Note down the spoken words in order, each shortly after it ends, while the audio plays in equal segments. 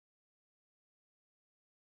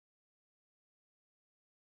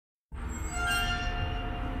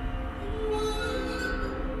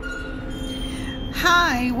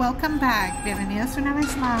Hi, welcome back. Bienvenidos una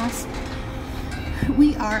vez más.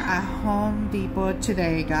 We are at Home Depot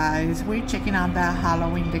today, guys. We're checking out the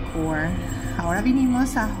Halloween decor. Ahora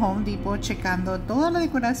vinimos a Home Depot checando toda la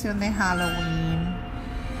decoración de Halloween.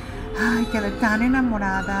 Ay, quedé tan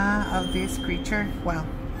enamorada of this creature. Well,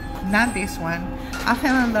 not this one. I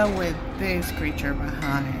fell in love with this creature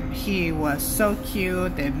behind him. He was so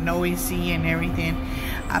cute and noisy and everything.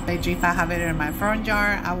 I bet you if I have it in my front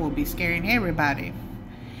yard, I will be scaring everybody.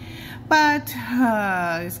 But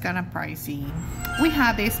it's kind of pricey. We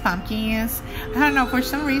have these pumpkins. I don't know, for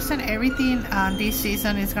some reason everything this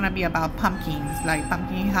season is gonna be about pumpkins, like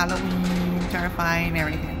pumpkin Halloween, terrifying,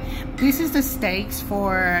 everything. This is the stakes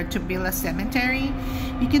to build a cemetery.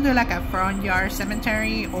 You can do like a front yard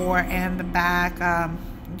cemetery or in the back,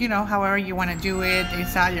 you know, however you want to do it,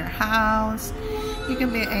 inside your house. You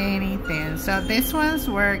can be anything. So these ones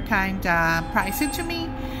were kind of pricey to me.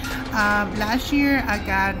 Last year I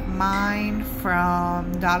got mine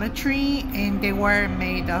from Dollar Tree and they were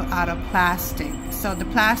made out of plastic. So the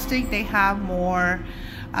plastic, they have more,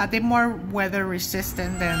 they're more weather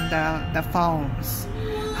resistant than the foams.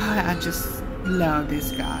 I just love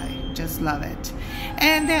this guy, just love it.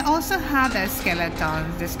 And they also have the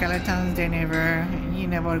skeletons. The skeletons, you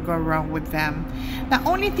never go wrong with them. The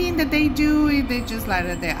only thing that they do is they just light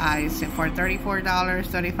up the eyes. And for $34,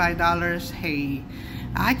 $35, hey,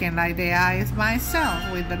 I can light the eyes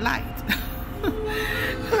myself with the light.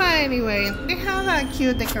 Anyway, they have a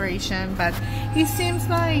cute decoration, but it seems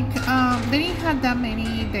like they didn't have that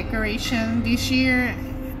many decoration this year.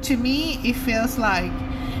 To me, it feels like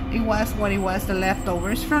it was what it was, the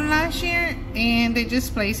leftovers from last year, and they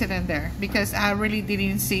just placed it in there because I really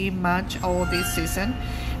didn't see much all this season.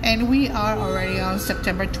 And we are already on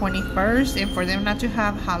September 21st, and for them not to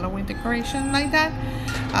have Halloween decoration like that,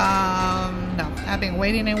 no, I've been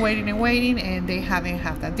waiting and waiting and waiting, and they haven't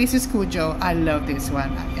had that. This is Cujo. I love this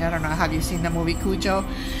one. I don't know, have you seen the movie Cujo?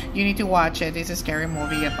 You need to watch it. It's a scary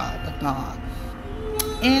movie about the dog.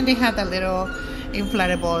 And they had the little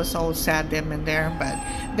inflatables, all sad them in there, but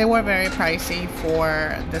they were very pricey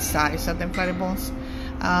for the size of the inflatables.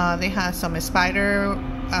 They had some spider,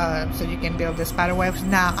 so you can build the spider webs.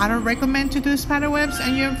 Now, I don't recommend to do spider webs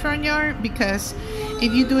in your front yard because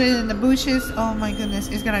if you do it in the bushes, oh my goodness,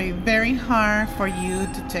 it's gonna be very hard for you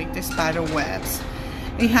to take the spider webs.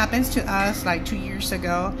 It happens to us like 2 years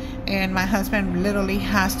ago, and my husband literally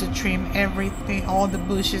has to trim everything, all the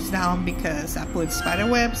bushes down because I put spider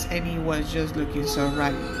webs and he was just looking so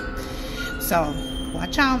right. So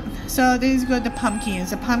watch out. So this is good, the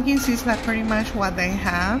pumpkins. The pumpkins is like pretty much what they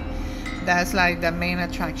have. That's like the main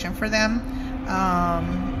attraction for them.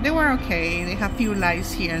 They were okay. They have few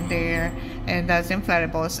lights here and there, and that's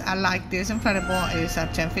inflatables. I like this inflatable. It's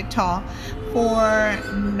 10 feet tall for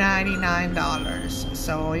 $99.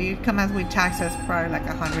 So it comes out with taxes probably like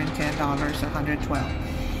 $110, $112.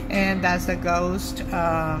 And that's the ghost.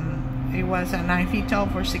 It was 9 feet tall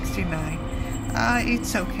for $69.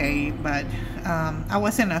 It's okay, but I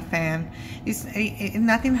wasn't a fan.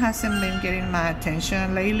 Nothing hasn't been getting my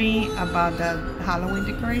attention lately about the Halloween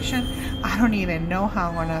decoration. I don't even know how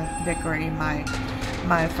I'm gonna decorate my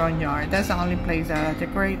front yard. That's the only place that I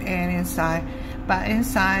decorate, and inside. But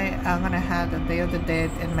inside, I'm gonna have the Day of the Dead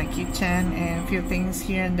in my kitchen and a few things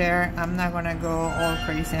here and there. I'm not gonna go all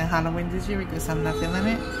crazy on Halloween this year because I'm not feeling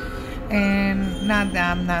it. And not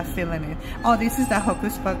that I'm not feeling it. Oh, this is the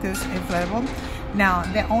Hocus Pocus inflatable. Now,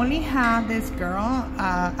 they only have this girl.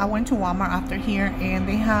 I went to Walmart after here, and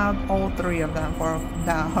they have all three of them for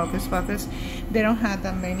the Hocus Pocus. They don't have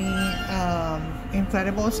that many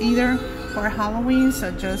inflatables either for Halloween,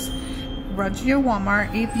 so just run to your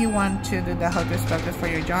Walmart if you want to do the Hocus Pocus for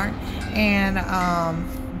your yard, and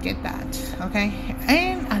get that, okay?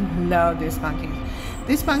 And I love these pumpkins.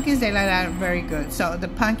 These pumpkins, they light out very good. So the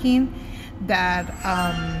pumpkin that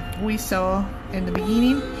we saw in the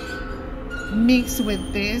beginning mixed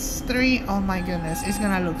with these three, oh my goodness, it's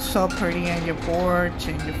gonna look so pretty on your porch,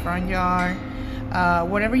 in your front yard,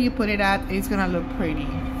 whatever you put it at, it's gonna look pretty.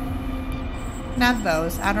 Not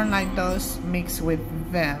those, I don't like those mixed with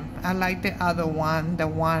them. I like the other one,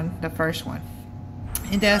 the first one.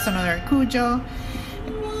 And there's another Cujo.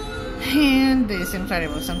 And this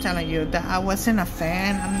inflatables, I'm telling you that I wasn't a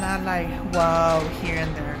fan. I'm not like wow here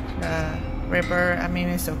and there. The Ripper, I mean,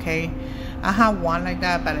 it's okay. I have one like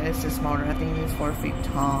that, but it's smaller. I think it's 4 feet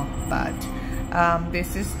tall. But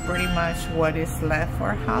this is pretty much what is left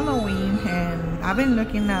for Halloween. And I've been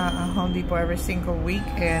looking at Home Depot every single week,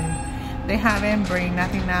 and they haven't bring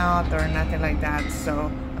nothing out or nothing like that.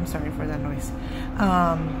 So I'm sorry for the noise.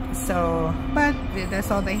 But that's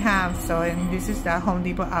all they have. So, and this is the Home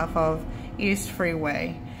Depot off of East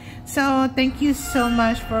Freeway. So thank you so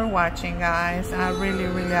much for watching, guys. I really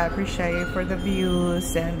appreciate it for the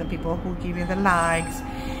views and the people who give you the likes.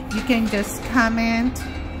 You can just comment,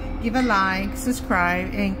 give a like,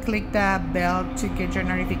 subscribe, and click the bell to get your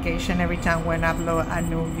notification every time when I upload a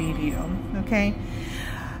new video. Okay.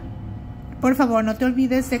 Por favor, no te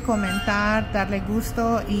olvides de comentar, darle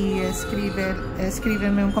gusto y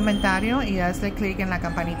escríbeme un comentario y hazle clic en la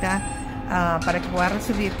campanita para que puedas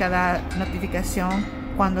recibir cada notificación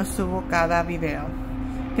cuando subo cada video.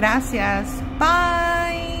 Gracias.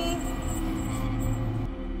 Bye.